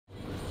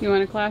You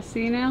want a Class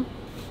C now?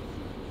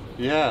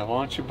 Yeah, why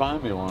don't you buy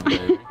me one,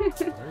 baby? There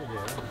you go.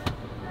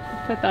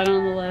 Put that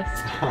on the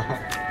list.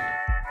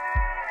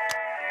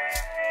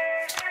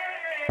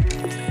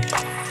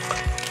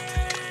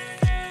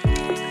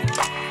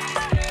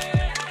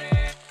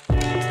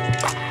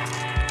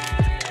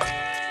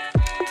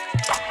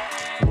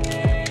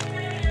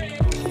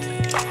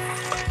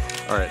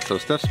 Alright, so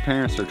Steph's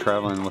parents are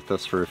traveling with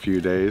us for a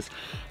few days.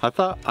 I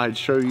thought I'd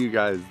show you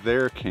guys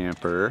their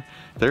camper.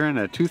 They're in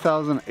a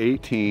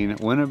 2018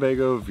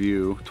 Winnebago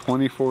View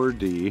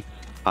 24D.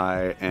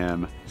 I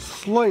am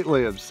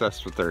slightly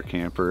obsessed with their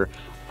camper.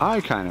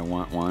 I kind of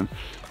want one.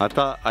 I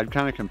thought I'd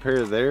kind of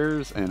compare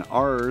theirs and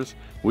ours.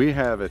 We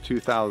have a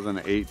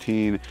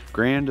 2018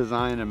 Grand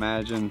Design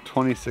Imagine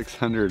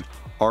 2600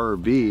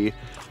 RB.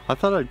 I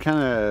thought I'd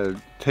kind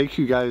of take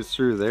you guys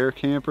through their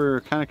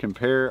camper, kind of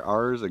compare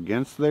ours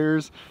against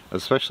theirs,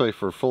 especially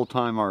for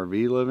full-time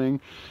RV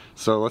living.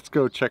 So let's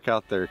go check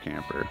out their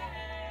camper.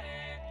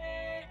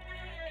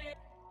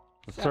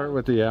 Let's start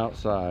with the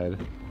outside.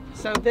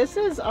 So this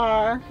is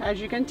our,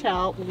 as you can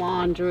tell,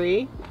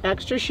 laundry,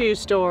 extra shoe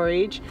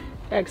storage.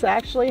 It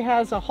actually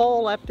has a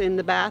hole up in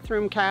the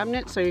bathroom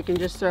cabinet, so you can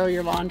just throw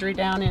your laundry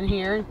down in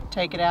here and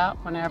take it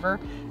out whenever.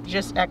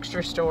 Just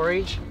extra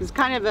storage. It's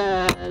kind of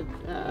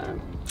a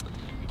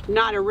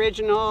not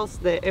originals,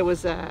 it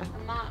was a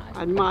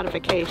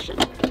modification.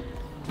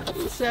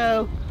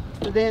 So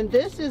then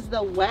this is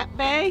the wet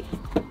bay.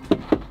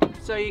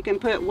 So you can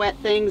put wet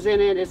things in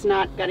it. It's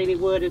not got any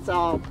wood, it's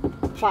all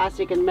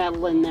plastic and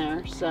metal in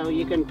there. So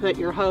you can put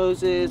your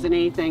hoses and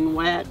anything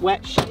wet.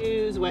 Wet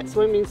shoes, wet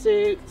swimming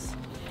suits.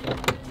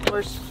 Of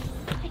course,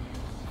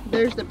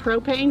 there's the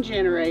propane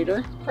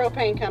generator.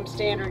 Propane comes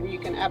standard and you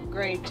can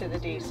upgrade to the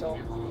diesel.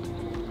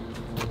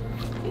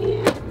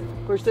 And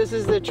of course this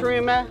is the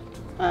Truma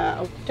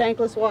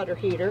tankless water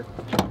heater.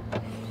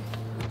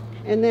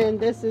 And then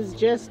this is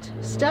just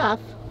stuff.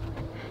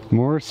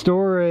 More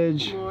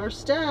storage. More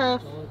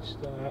stuff.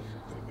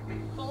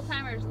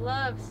 Full-timers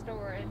love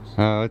storage.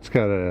 Oh, it's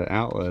got an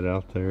outlet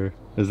out there.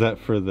 Is that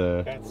for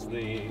the... That's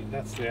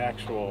the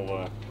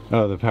actual...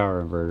 oh, the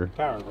power inverter.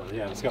 Power inverter,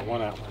 yeah. It's got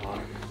one outlet on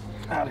it.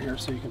 Out here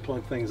so you can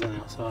plug things in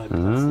outside.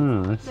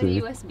 Oh, I Is see.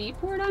 a USB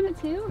port on it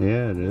too?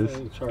 Yeah, it is.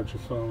 You charge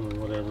your phone or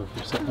whatever if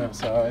you're sitting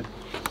outside.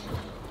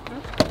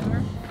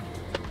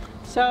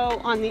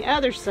 So on the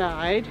other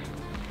side,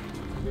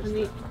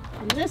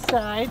 on this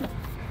side,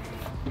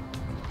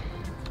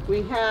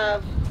 we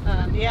have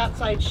the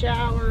outside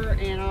shower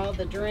and all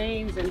the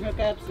drains and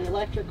hookups and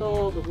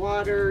electrical, the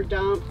water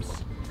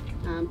dumps.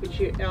 But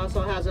it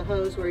also has a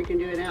hose where you can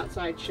do an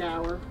outside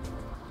shower.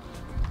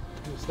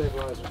 The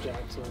stabilizer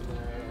jacks are in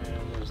there,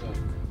 and there's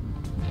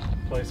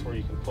a place where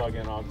you can plug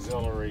in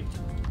auxiliary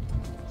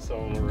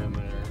solar in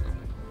there.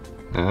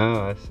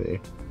 Oh, I see.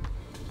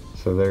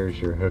 So there's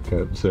your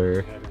hookups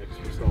there. Have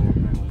extra solar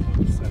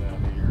panels set out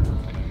here.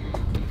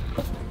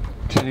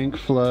 Tank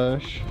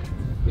flush.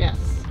 Yes.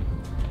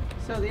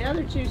 So the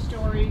other two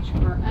storage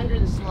are under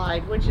the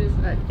slide, which is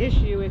an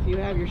issue if you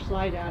have your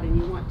slide out and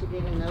you want to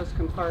get in those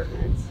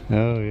compartments.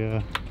 Oh,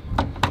 yeah.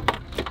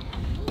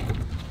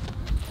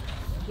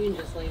 You can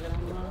just leave it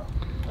on low.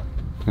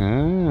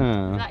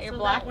 Ah. Not your So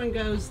black that one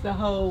goes the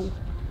whole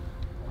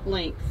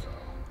length.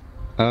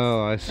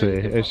 Oh, I see. So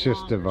you can It's put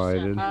just longer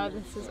divided. stuff. Oh,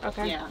 this is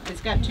okay. Yeah,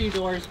 it's got two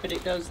doors, but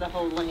it goes the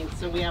whole length.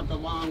 So we have the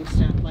long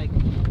stuff like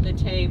the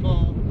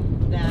table,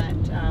 that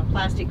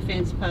plastic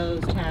fence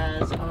post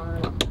has our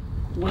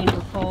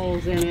winter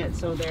poles in it,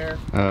 so they're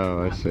Oh,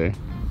 I see.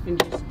 and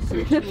just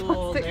some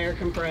tools, air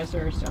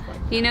compressor, stuff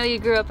like that. You know you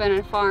grew up in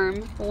a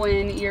farm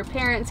when your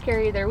parents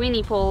carry their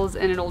weenie poles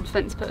in an old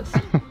fence post.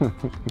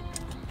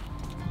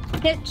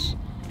 Hitch,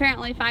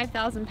 apparently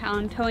 5,000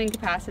 pound towing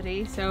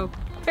capacity, so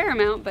fair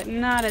amount, but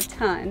not a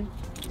ton.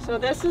 So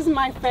this is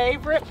my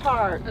favorite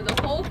part. For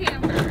the whole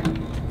camper.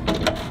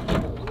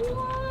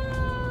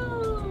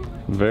 Whoa.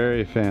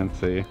 Very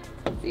fancy.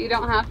 So you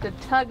don't have to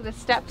tug the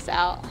steps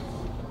out.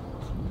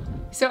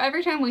 So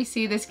every time we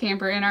see this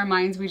camper in our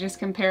minds, we just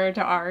compare it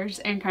to ours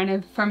and kind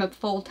of from a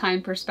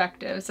full-time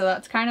perspective. So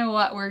that's kind of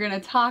what we're gonna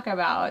talk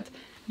about.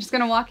 I'm just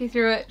gonna walk you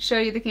through it, show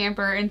you the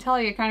camper, and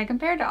tell you kind of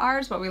compared to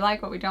ours, what we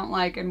like, what we don't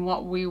like, and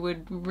what we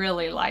would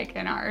really like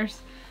in ours.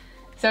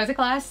 So it's a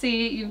Class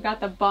C, you've got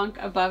the bunk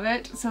above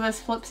it, so this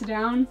flips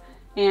down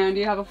and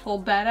you have a full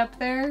bed up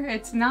there.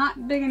 It's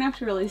not big enough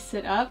to really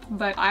sit up,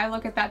 but I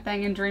look at that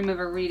thing and dream of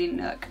a reading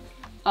nook.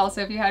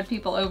 Also, if you had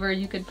people over,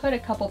 you could put a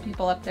couple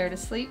people up there to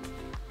sleep.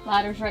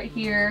 Ladder's right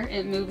here,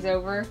 it moves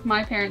over.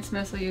 My parents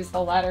mostly use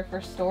the ladder for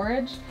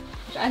storage,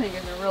 which I think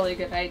is a really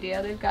good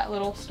idea. They've got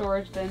little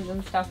storage bins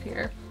and stuff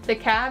here. The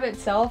cab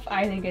itself,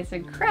 I think is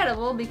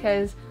incredible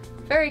because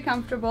very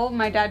comfortable.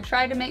 My dad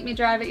tried to make me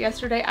drive it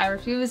yesterday. I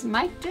refused.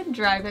 Mike did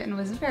drive it and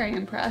was very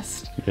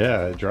impressed.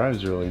 Yeah, it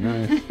drives really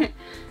nice.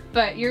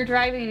 But you're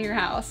driving in your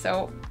house,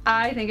 so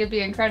I think it'd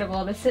be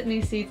incredible to sit in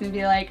these seats and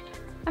be like,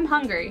 I'm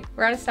hungry.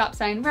 We're at a stop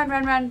sign. Run,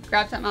 run, run.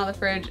 Grab something out of the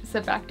fridge.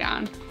 Sit back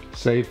down.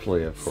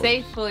 Safely, of course.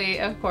 Safely,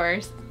 of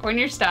course. When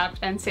you're stopped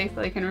and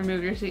safely can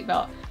remove your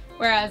seatbelt.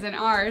 Whereas in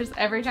ours,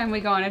 every time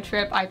we go on a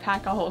trip, I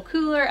pack a whole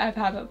cooler, I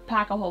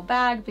pack a whole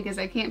bag because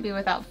I can't be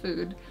without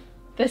food.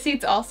 The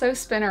seats also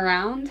spin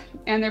around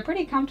and they're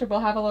pretty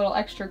comfortable, have a little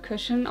extra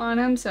cushion on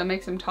them so it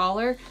makes them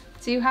taller.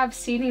 So you have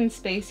seating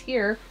space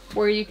here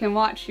where you can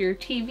watch your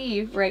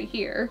TV right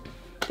here.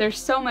 There's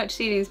so much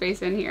seating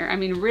space in here. I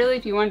mean, really,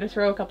 if you wanted to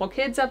throw a couple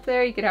kids up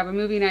there, you could have a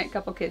movie night, a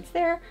couple kids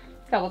there,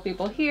 a couple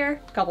people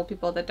here, a couple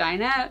people at the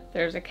dinette,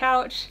 there's a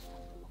couch,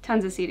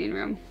 tons of seating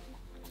room.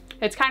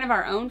 It's kind of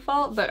our own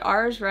fault, but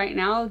ours right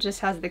now just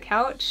has the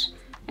couch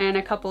and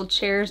a couple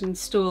chairs and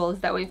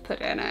stools that we've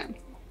put in it.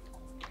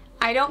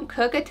 I don't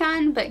cook a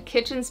ton, but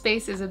kitchen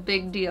space is a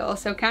big deal.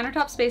 So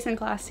countertop space in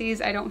Class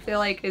C's I don't feel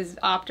like is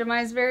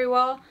optimized very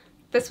well.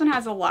 This one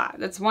has a lot.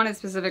 That's one of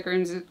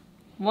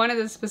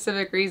the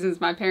specific reasons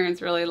my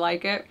parents really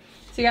like it.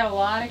 So you got a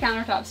lot of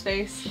countertop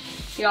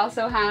space. You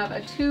also have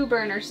a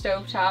 2-burner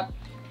stovetop.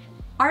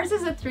 Ours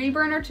is a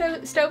 3-burner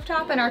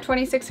stovetop in our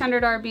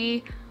 2600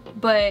 RB,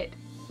 but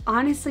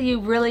honestly, you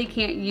really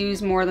can't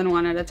use more than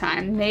one at a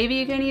time. Maybe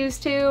you can use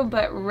 2,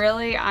 but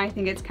really I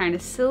think it's kind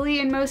of silly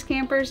in most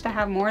campers to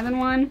have more than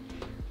one.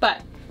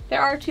 But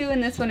there are 2 in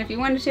this one if you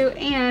wanted to,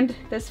 and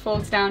this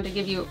folds down to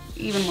give you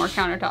even more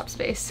countertop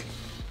space.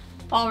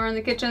 While we're in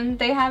the kitchen,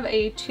 they have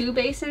a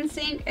 2-basin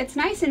sink. It's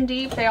nice and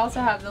deep. They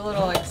also have the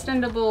little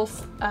extendable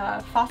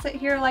faucet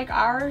here like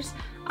ours.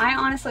 I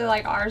honestly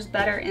like ours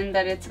better in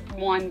that it's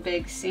one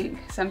big sink.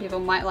 Some people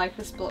might like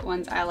the split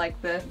ones. I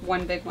like the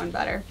one big one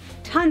better.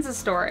 Tons of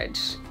storage.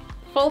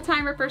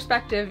 Full-timer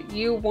perspective,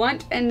 you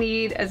want and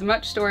need as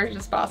much storage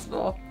as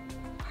possible.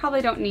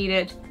 Probably don't need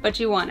it, but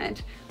you want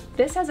it.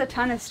 This has a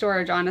ton of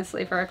storage,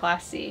 honestly, for a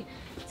Class C.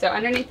 So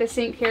underneath the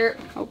sink here,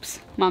 oops,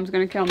 Mom's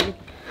gonna kill me.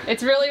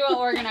 It's really well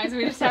organized.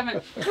 We just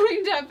haven't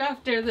cleaned up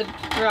after the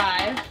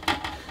drive.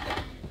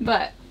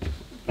 But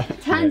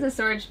tons of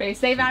storage space.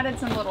 They've added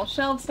some little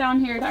shelves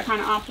down here that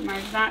kind of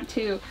optimize that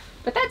too.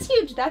 But that's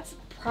huge. That's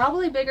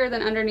probably bigger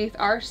than underneath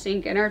our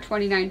sink in our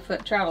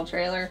 29-foot travel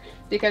trailer,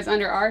 because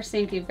under our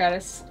sink you've got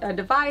a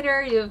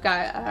divider, you've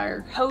got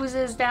our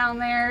hoses down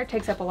there. It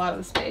takes up a lot of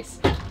the space.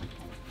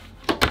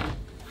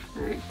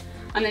 All right.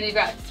 And then you've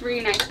got 3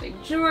 nice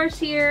big drawers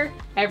here.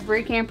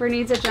 Every camper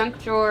needs a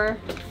junk drawer.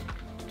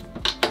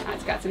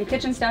 It's got some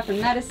kitchen stuff and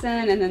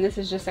medicine, and then this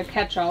is just a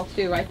catch-all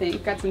too, I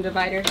think. Got some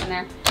dividers in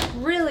there.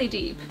 Really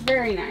deep,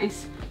 very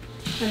nice.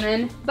 And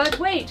then, but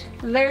wait,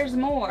 there's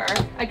more.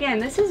 Again,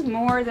 this is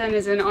more than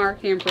is in our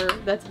camper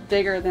that's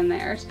bigger than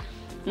theirs.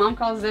 Mom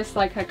calls this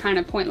like a kind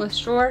of pointless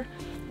drawer.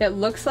 It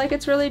looks like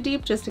it's really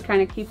deep just to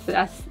kind of keep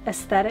the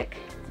aesthetic,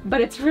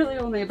 but it's really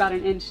only about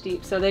 1 inch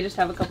deep, so they just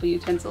have a couple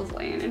utensils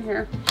laying in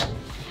here.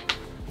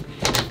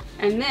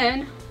 And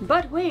then,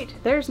 but wait,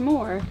 there's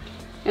more.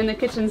 In the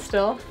kitchen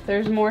still,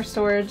 there's more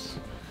storage.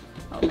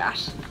 Oh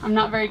gosh, I'm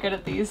not very good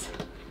at these.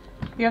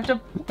 You have to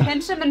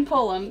pinch them and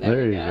pull them.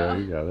 There you go,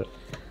 you got it.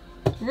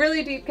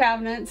 Really deep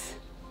cabinets.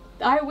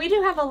 We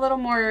do have a little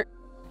more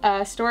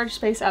storage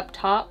space up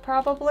top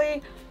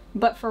probably,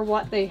 but for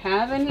what they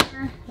have in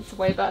here, it's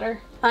way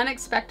better.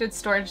 Unexpected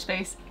storage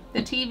space.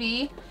 The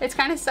TV, it's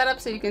kind of set up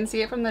so you can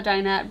see it from the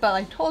dinette, but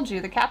like I told you,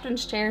 the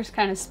captain's chairs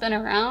kind of spin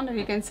around and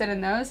you can sit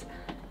in those.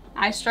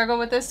 I struggle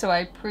with this, so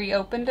I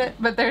pre-opened it,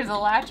 but there's a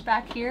latch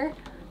back here,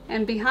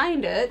 and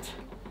behind it,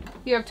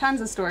 you have tons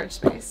of storage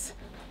space.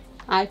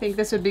 I think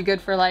this would be good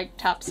for like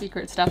top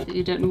secret stuff that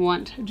you didn't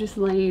want just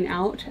laying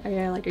out,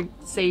 like a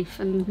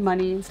safe and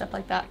money and stuff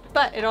like that.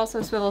 But it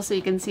also swivels so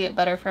you can see it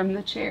better from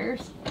the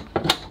chairs.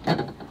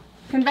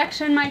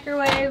 Convection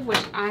microwave,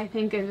 which I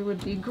think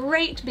would be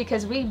great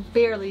because we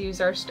barely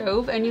use our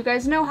stove, and you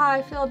guys know how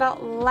I feel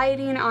about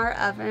lighting our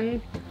oven.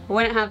 We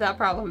wouldn't have that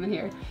problem in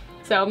here.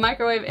 So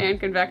microwave and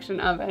convection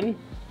oven,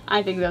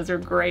 I think those are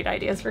great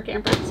ideas for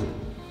campers.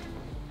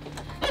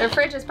 Their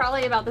fridge is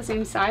probably about the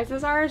same size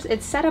as ours.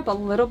 It's set up a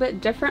little bit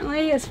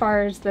differently as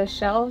far as the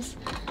shelves.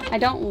 I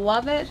don't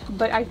love it,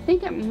 but I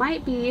think it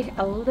might be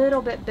a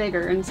little bit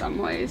bigger in some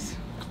ways.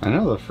 I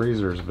know the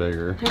freezer's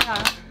bigger.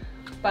 Yeah,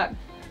 but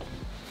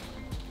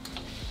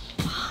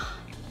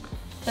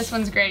this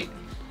one's great.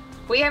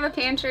 We have a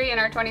pantry in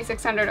our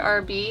 2600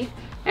 RB,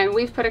 and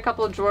we've put a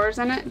couple of drawers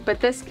in it,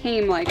 but this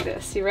came like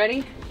this. You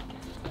ready?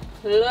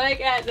 Look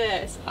at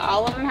this.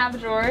 All of them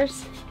have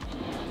drawers,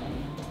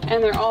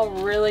 and they're all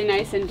really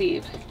nice and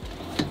deep.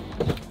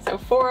 So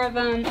 4 of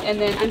them,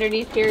 and then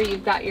underneath here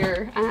you've got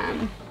your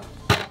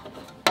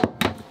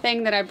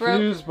thing that I broke.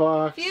 Fuse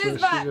box. Fuse so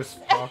box. She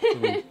just popped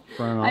the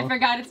front off. I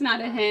forgot it's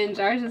not a hinge.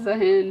 Ours is a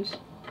hinge.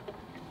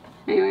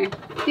 Anyway,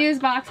 fuse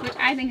box, which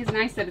I think is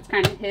nice that it's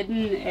kind of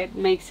hidden. It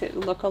makes it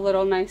look a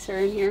little nicer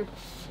in here.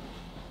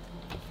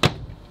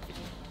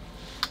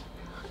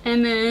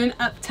 And then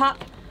up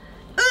top,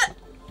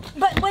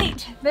 but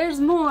wait,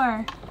 there's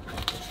more.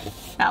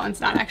 That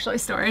one's not actually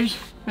storage.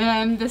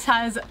 And this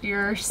has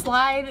your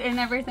slide and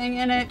everything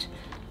in it.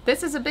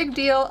 This is a big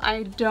deal.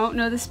 I don't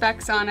know the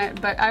specs on it,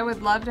 but I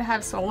would love to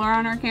have solar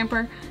on our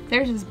camper.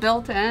 Theirs is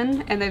built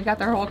in, and they've got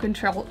their whole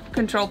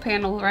control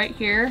panel right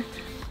here.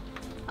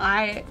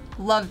 I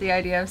love the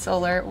idea of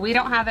solar. We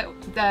don't have it.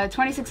 The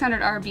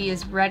 2600 RB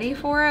is ready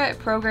for it,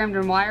 programmed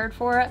and wired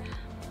for it,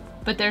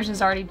 but theirs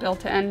is already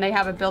built in. They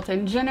have a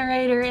built-in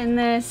generator in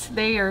this.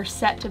 They are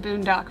set to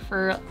boondock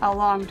for a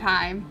long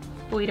time.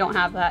 We don't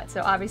have that,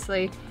 so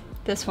obviously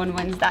this one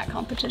wins that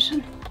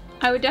competition.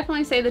 I would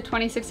definitely say the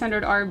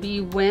 2600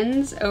 RB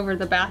wins over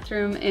the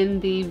bathroom in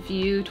the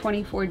View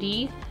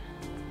 24D,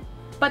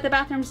 but the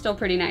bathroom's still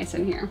pretty nice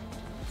in here.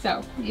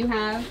 So you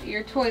have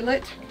your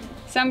toilet.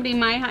 Somebody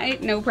my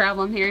height, no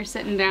problem here,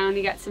 sitting down,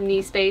 you got some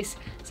knee space.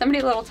 Somebody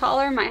a little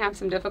taller might have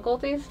some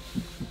difficulties.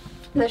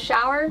 The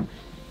shower,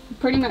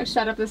 pretty much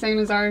set up the same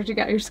as ours. You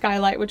got your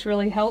skylight, which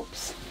really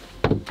helps.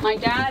 My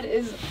dad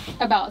is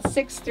about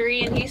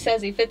 6'3", and he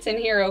says he fits in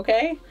here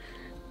okay,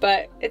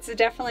 but it's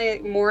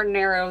definitely more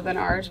narrow than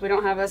ours. We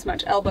don't have as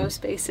much elbow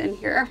space in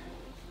here.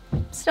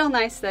 Still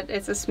nice that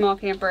it's a small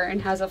camper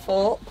and has a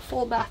full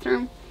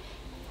bathroom.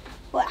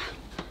 Blah.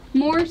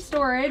 More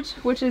storage,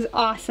 which is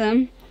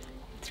awesome.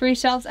 3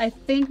 shelves. I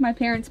think my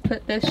parents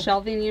put this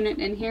shelving unit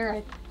in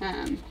here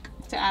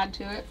to add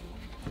to it.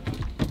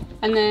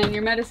 And then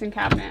your medicine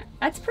cabinet.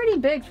 That's pretty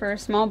big for a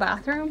small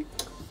bathroom.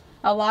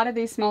 A lot of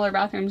these smaller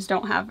bathrooms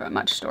don't have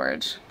much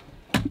storage.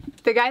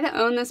 The guy that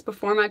owned this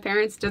before my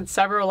parents did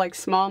several like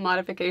small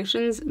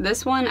modifications.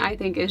 This one I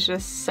think is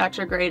just such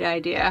a great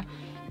idea.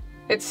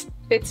 It's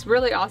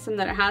really awesome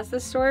that it has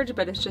this storage,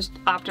 but it's just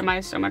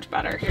optimized so much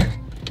better here.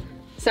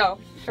 So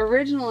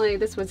originally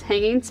this was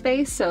hanging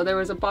space, so there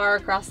was a bar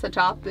across the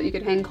top that you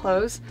could hang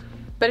clothes.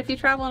 But if you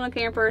travel in a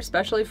camper,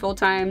 especially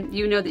full-time,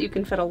 you know that you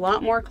can fit a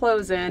lot more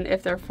clothes in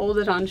if they're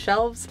folded on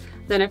shelves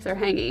than if they're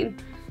hanging.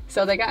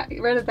 So they got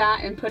rid of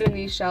that and put in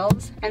these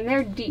shelves, and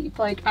they're deep.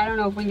 Like, I don't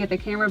know if we can get the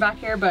camera back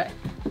here, but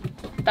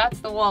that's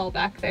the wall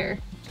back there.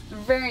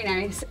 Very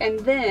nice. And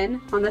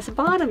then on this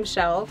bottom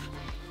shelf,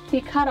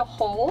 he cut a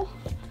hole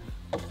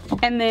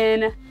and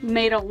then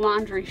made a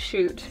laundry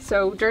chute.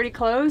 So dirty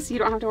clothes, you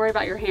don't have to worry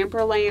about your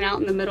hamper laying out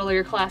in the middle of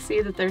your Class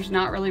C that there's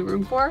not really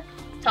room for.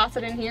 Toss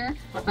it in here.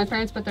 My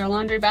parents put their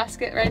laundry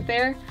basket right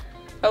there.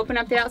 Open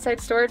up the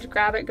outside storage,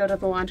 grab it, go to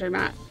the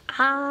laundromat.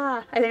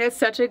 I think it's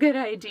such a good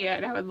idea,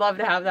 and I would love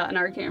to have that in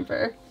our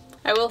camper.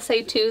 I will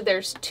say too,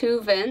 there's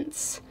 2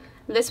 vents.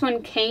 This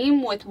one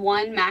came with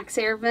 1 max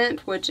air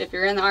vent, which if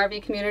you're in the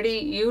RV community,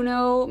 you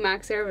know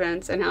max air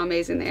vents and how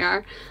amazing they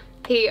are.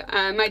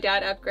 My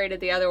dad upgraded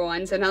the other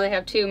one, so now they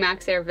have 2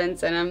 max air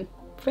vents in them.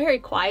 Very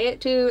quiet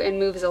too, and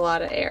moves a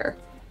lot of air.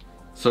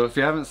 So if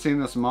you haven't seen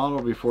this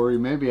model before, you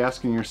may be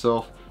asking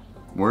yourself,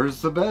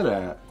 where's the bed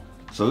at?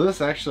 So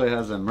this actually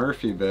has a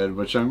Murphy bed,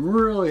 which I'm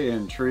really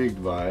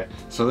intrigued by.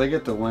 So they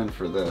get the win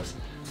for this.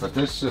 But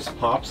this just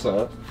pops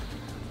up.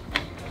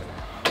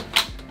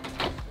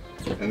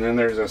 And then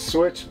there's a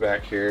switch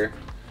back here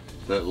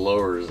that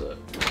lowers it.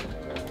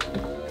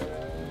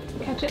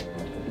 Catch it.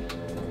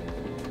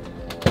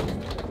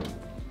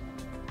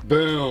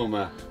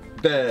 Boom,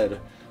 bed.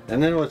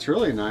 And then what's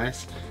really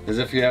nice is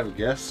if you have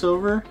guests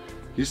over,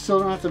 you still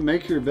don't have to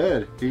make your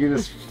bed. You can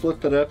just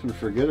flip it up and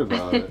forget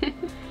about it.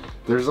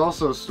 There's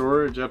also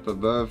storage up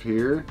above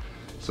here,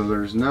 so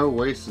there's no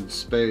wasted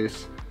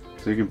space.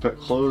 So you can put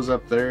clothes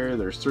up there.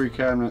 There's 3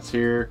 cabinets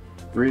here,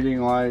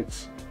 reading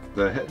lights.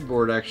 The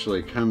headboard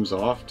actually comes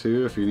off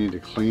too if you need to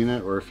clean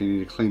it, or if you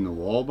need to clean the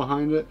wall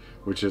behind it,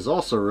 which is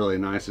also really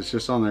nice. It's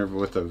just on there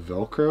with a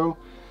Velcro.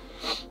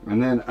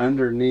 And then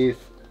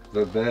underneath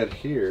the bed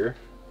here,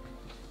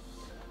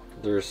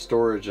 there's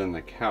storage in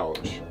the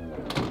couch,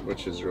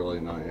 which is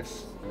really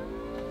nice.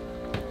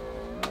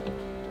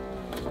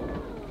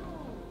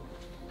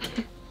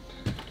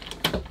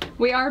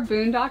 We are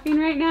boondocking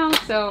right now,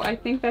 so I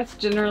think that's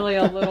generally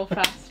a little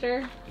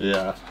faster.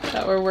 Yeah.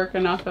 That we're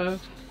working off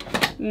of,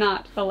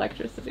 not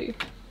electricity.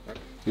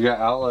 You got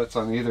outlets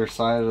on either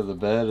side of the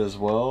bed as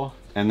well.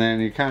 And then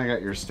you kind of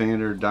got your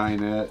standard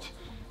dinette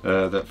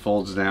that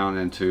folds down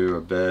into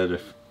a bed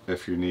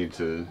if you need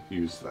to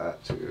use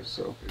that too.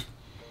 So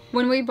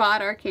when we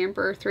bought our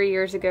camper 3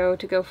 years ago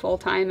to go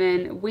full-time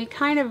in, we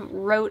kind of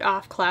wrote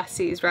off Class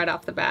C's right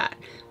off the bat.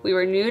 We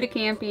were new to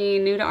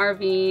camping, new to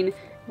RVing,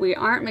 we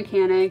aren't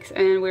mechanics,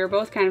 and we were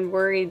both kind of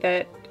worried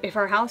that if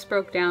our house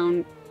broke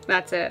down,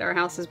 that's it, our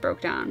house is broke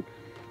down.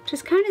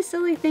 Just kind of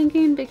silly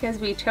thinking, because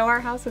we tow our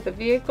house with a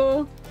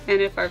vehicle,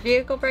 and if our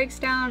vehicle breaks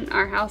down,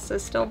 our house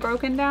is still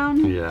broken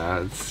down.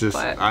 Yeah, it's just,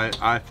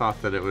 I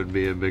thought that it would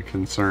be a big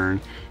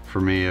concern for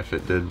me if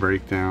it did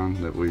break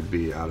down, that we'd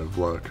be out of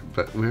luck,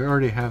 but we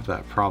already have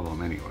that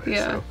problem anyway.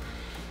 Yeah. So.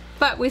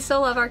 But we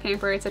still love our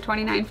camper. It's a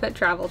 29-foot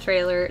travel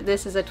trailer.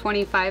 This is a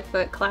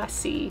 25-foot Class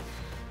C.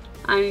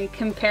 I mean,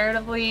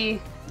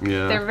 comparatively,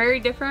 yeah, they're very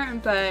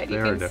different, but you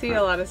can see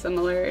a lot of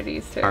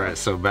similarities too. All right,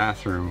 so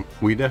bathroom.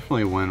 We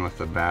definitely win with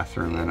the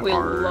bathroom in ours. We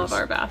love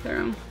our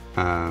bathroom.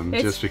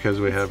 Just because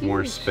we have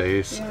more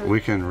space. Yeah. We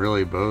can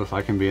really both.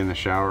 I can be in the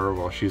shower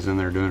while she's in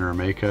there doing her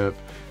makeup.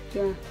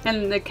 Yeah,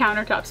 and the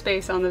countertop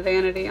space on the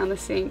vanity on the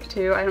sink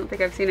too. I don't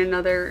think I've seen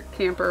another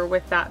camper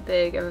with that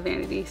big of a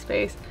vanity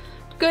space.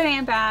 Good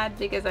and bad,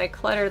 because I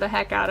clutter the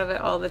heck out of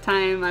it all the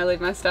time. I leave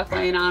my stuff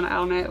laying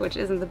on it, which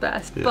isn't the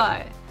best, yeah.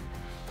 But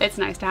it's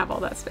nice to have all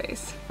that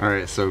space. All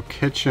right, so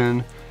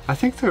kitchen, I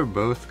think they're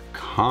both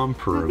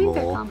comparable. I think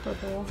they're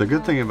comparable. The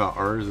good thing about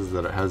ours is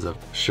that it has a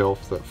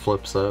shelf that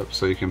flips up,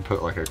 so you can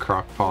put like a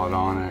crock pot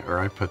on it, or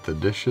I put the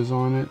dishes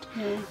on it.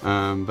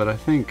 Yeah. But I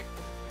think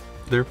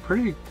they're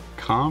pretty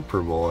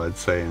comparable, I'd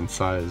say, in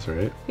size,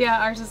 right?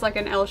 Yeah, ours is like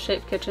an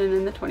L-shaped kitchen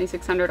in the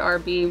 2600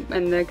 RB,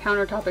 and the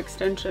countertop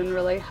extension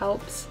really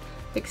helps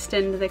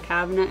extend the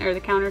cabinet or the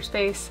counter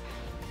space.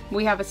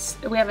 We have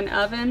an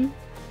oven.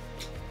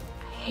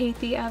 I hate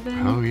the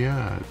oven. Oh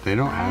yeah, they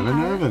don't have an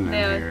oven in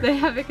here. They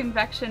have a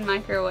convection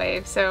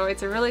microwave, so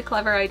it's a really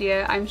clever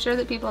idea. I'm sure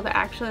that people that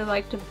actually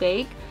like to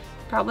bake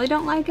probably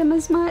don't like them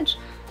as much,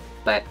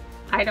 but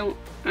I don't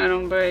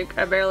bake,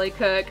 I barely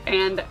cook,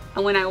 and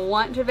when I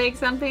want to bake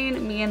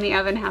something, me and the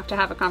oven have to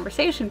have a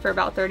conversation for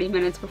about 30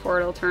 minutes before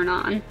it'll turn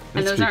on.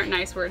 And those aren't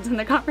nice words in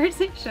the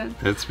conversation.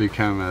 It's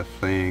become a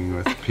thing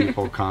with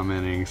people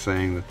commenting,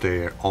 saying that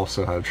they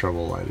also have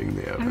trouble lighting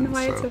the oven. I don't know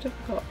why it's so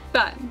difficult.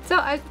 But,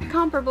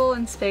 comparable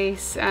in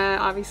space,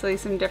 obviously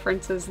some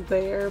differences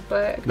there,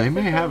 but... They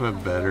may have a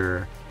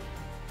better,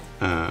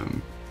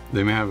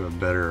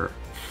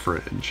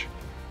 fridge.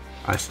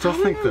 I still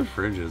think the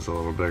fridge is a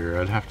little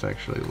bigger. I'd have to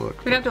actually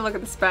look. We'd have to look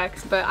at the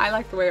specs, but I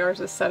like the way ours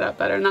is set up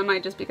better, and that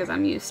might just because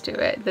I'm used to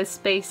it. The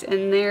space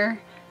in there,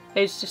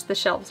 it's just the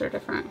shelves are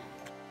different.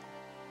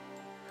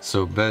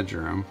 So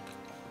bedroom.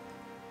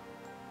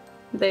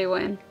 They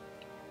win.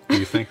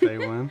 You think they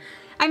win?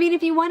 I mean,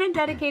 if you want a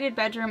dedicated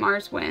bedroom,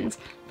 ours wins.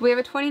 We have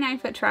a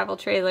 29-foot travel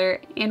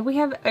trailer, and we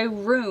have a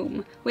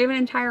room. We have an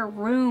entire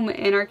room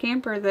in our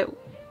camper that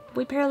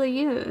we barely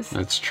use.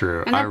 That's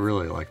true. I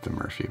really like the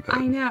Murphy bed.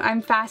 I know.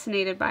 I'm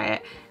fascinated by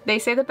it. They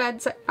say the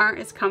beds aren't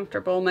as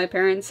comfortable. My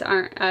parents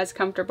aren't as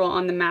comfortable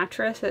on the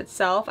mattress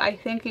itself. I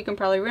think you can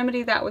probably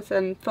remedy that with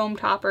some foam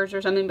toppers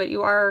or something, but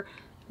you are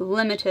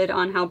limited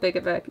on how big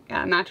of a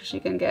mattress you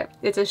can get.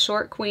 It's a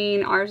short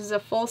queen. Ours is a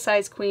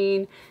full-size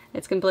queen.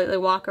 It's completely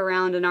walk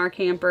around in our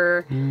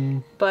camper,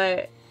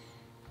 but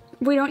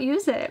we don't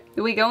use it.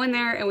 We go in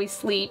there and we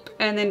sleep,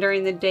 and then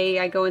during the day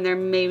I go in there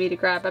maybe to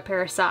grab a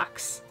pair of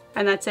socks.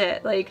 And that's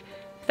it. Like,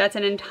 that's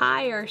an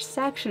entire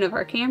section of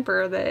our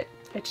camper that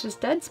it's just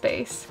dead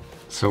space.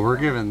 So we're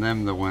giving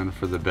them the win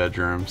for the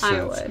bedroom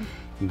since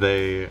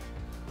they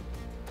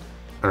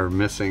are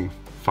missing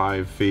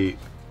 5 feet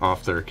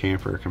off their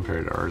camper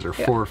compared to ours, or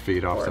 4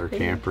 feet off their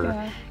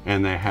camper,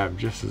 and they have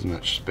just as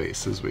much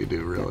space as we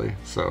do, really.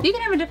 So you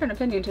can have a different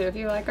opinion too if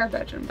you like our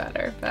bedroom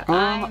better. But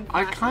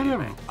I kind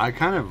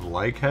of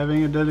like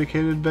having a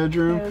dedicated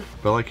bedroom,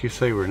 but like you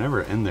say, we're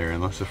never in there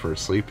unless if we're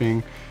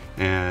sleeping.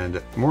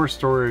 And more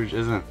storage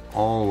isn't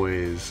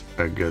always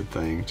a good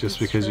thing, just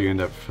because you end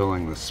up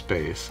filling the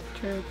space.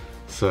 True.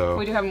 So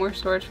we do have more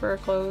storage for our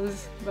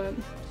clothes, but...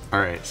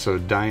 Alright, so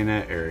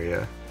dinette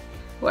area.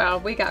 Well,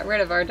 we got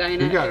rid of our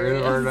dinette. You got rid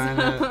of our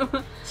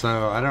dinette.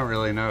 So I don't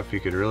really know if you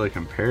could really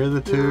compare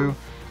the two.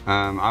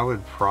 I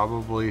would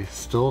probably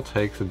still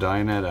take the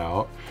dinette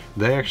out.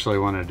 They actually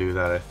want to do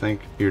that. I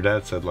think your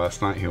dad said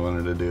last night he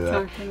wanted to do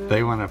that.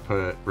 They want to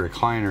put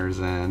recliners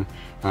in.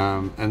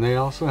 And they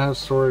also have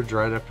storage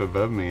right up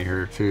above me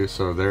here too,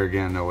 so there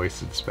again, no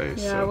wasted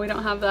space. Yeah, so we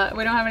don't have that.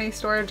 We don't have any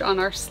storage on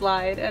our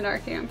slide in our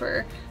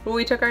camper. But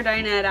we took our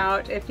dinette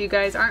out. If you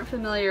guys aren't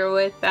familiar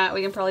with that,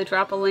 we can probably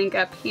drop a link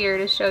up here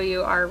to show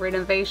you our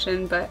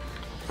renovation. But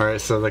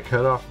alright, so the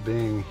cutoff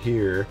being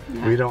here,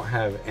 we don't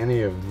have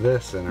any of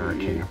this in our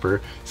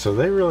camper, so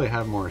they really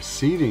have more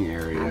seating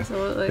area.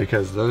 Absolutely.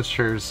 Because those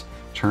chairs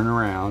turn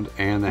around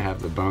and they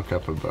have the bunk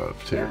up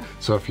above too.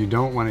 So if you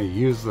don't want to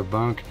use the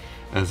bunk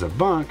as a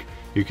bunk,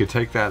 you could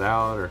take that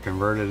out or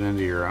convert it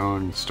into your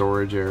own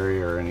storage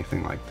area or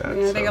anything like that.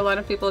 Yeah, I think a lot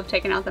of people have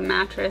taken out the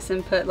mattress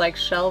and put like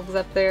shelves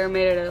up there,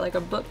 made it like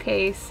a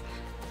bookcase,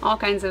 all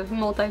kinds of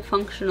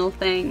multifunctional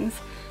things.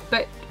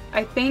 But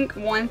I think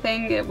one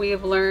thing that we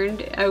have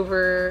learned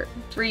over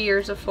 3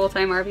 years of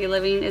full-time RV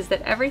living is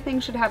that everything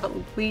should have at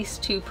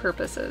least 2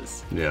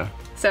 purposes. Yeah.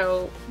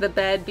 So the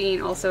bed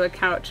being also a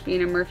couch,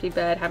 being a Murphy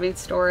bed, having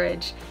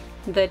storage,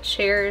 the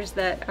chairs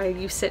that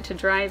you sit to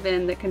drive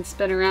in that can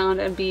spin around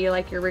and be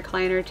like your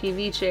recliner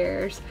TV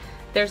chairs.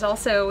 There's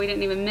also, we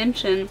didn't even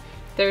mention,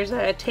 there's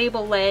a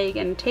table leg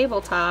and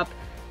tabletop,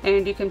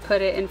 and you can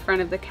put it in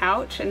front of the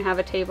couch and have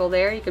a table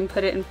there. You can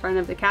put it in front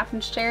of the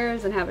captain's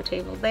chairs and have a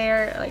table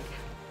there. Like,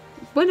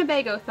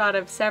 Winnebago thought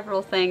of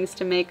several things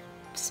to make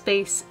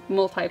space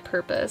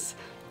multi-purpose.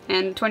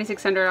 And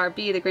 2600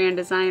 RB, the Grand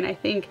Design, I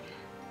think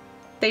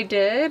they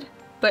did,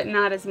 but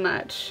not as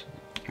much.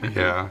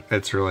 Yeah,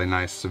 it's really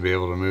nice to be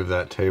able to move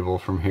that table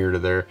from here to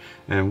there,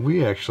 and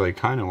we actually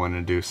kind of want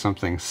to do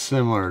something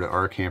similar to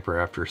our camper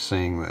after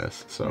seeing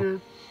this,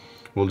 so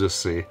we'll just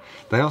see.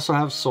 They also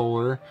have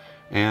solar,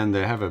 and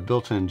they have a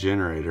built-in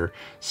generator,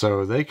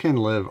 so they can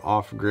live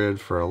off-grid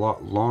for a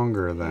lot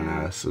longer than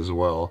us as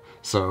well.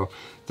 So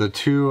the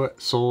 2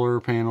 solar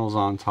panels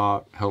on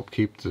top help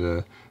keep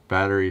the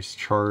batteries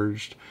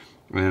charged,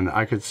 and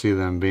I could see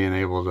them being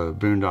able to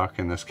boondock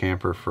in this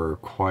camper for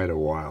quite a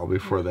while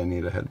before they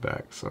need to head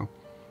back. So,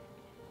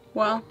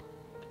 well,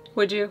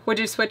 would you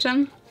switch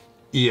them?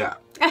 Yeah.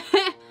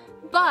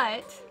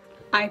 But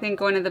I think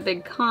one of the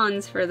big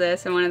cons for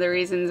this, and one of the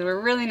reasons we're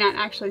really not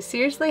actually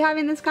seriously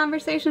having this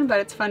conversation, but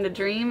it's fun to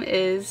dream,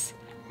 is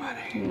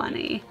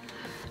money.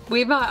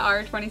 We bought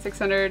our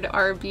 2600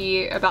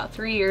 RB about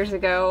 3 years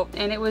ago,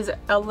 and it was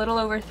a little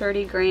over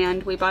 30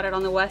 grand. We bought it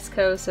on the West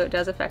Coast, so it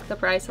does affect the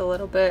price a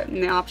little bit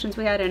and the options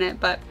we had in it,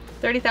 but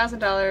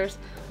 $30,000.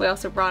 We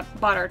also bought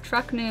our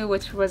truck new,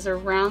 which was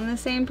around the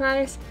same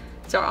price.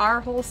 So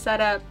our whole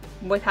setup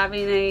with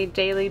having a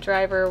daily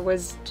driver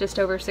was just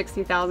over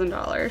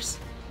 $60,000.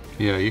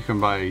 Yeah, you can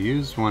buy a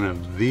used one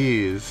of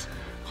these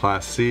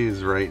Class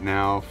C's right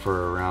now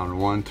for around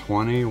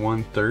 $120,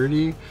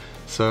 $130.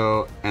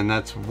 So, and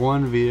that's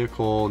one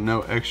vehicle,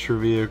 no extra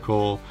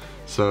vehicle.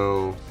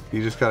 So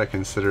you just gotta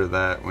consider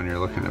that when you're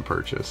looking to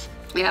purchase.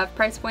 Yeah, if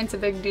price point's a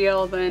big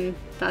deal, then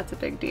that's a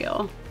big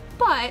deal.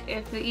 But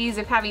if the ease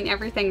of having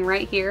everything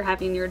right here,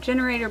 having your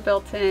generator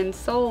built in,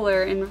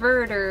 solar,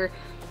 inverter,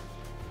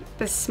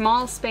 the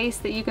small space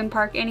that you can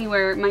park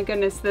anywhere, my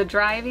goodness, the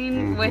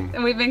driving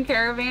we've been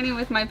caravanning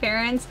with my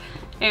parents,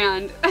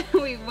 and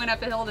we went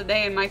up a hill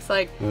today and Mike's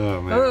like,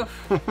 oh, man.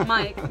 Oof,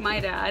 Mike, my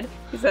dad,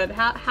 he said,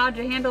 how'd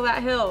you handle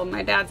that hill?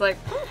 My dad's like,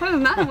 it was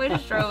nothing, we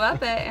just drove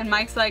up it, and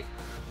Mike's like,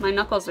 my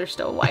knuckles are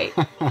still white.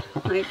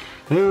 Like,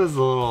 it was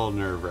a little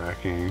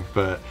nerve-wracking,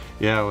 but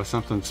yeah, with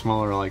something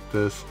smaller like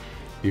this,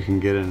 you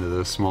can get into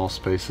those small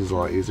spaces a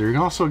lot easier. You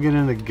can also get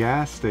into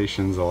gas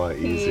stations a lot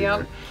easier.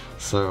 Yep.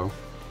 So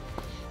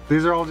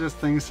these are all just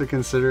things to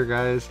consider,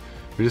 guys.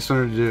 We just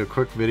wanted to do a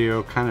quick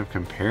video kind of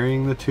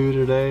comparing the two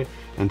today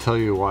and tell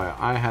you why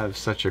I have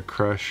such a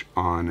crush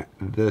on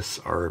this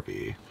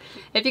RV.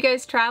 If you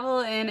guys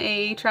travel in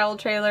a travel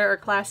trailer or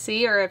Class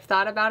C or have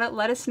thought about it,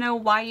 let us know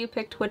why you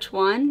picked which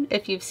one.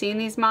 If you've seen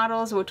these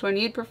models, which one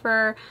you'd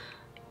prefer.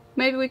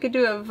 Maybe we could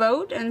do a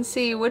vote and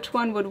see which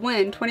one would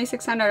win,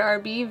 2600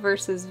 RB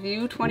versus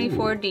View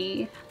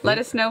 24D. Let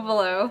us know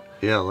below.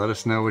 Yeah, let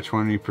us know which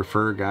one you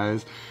prefer,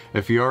 guys.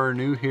 If you are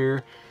new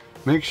here,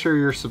 make sure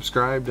you're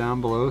subscribed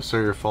down below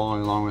so you're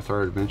following along with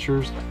our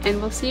adventures.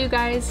 And we'll see you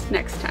guys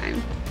next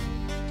time.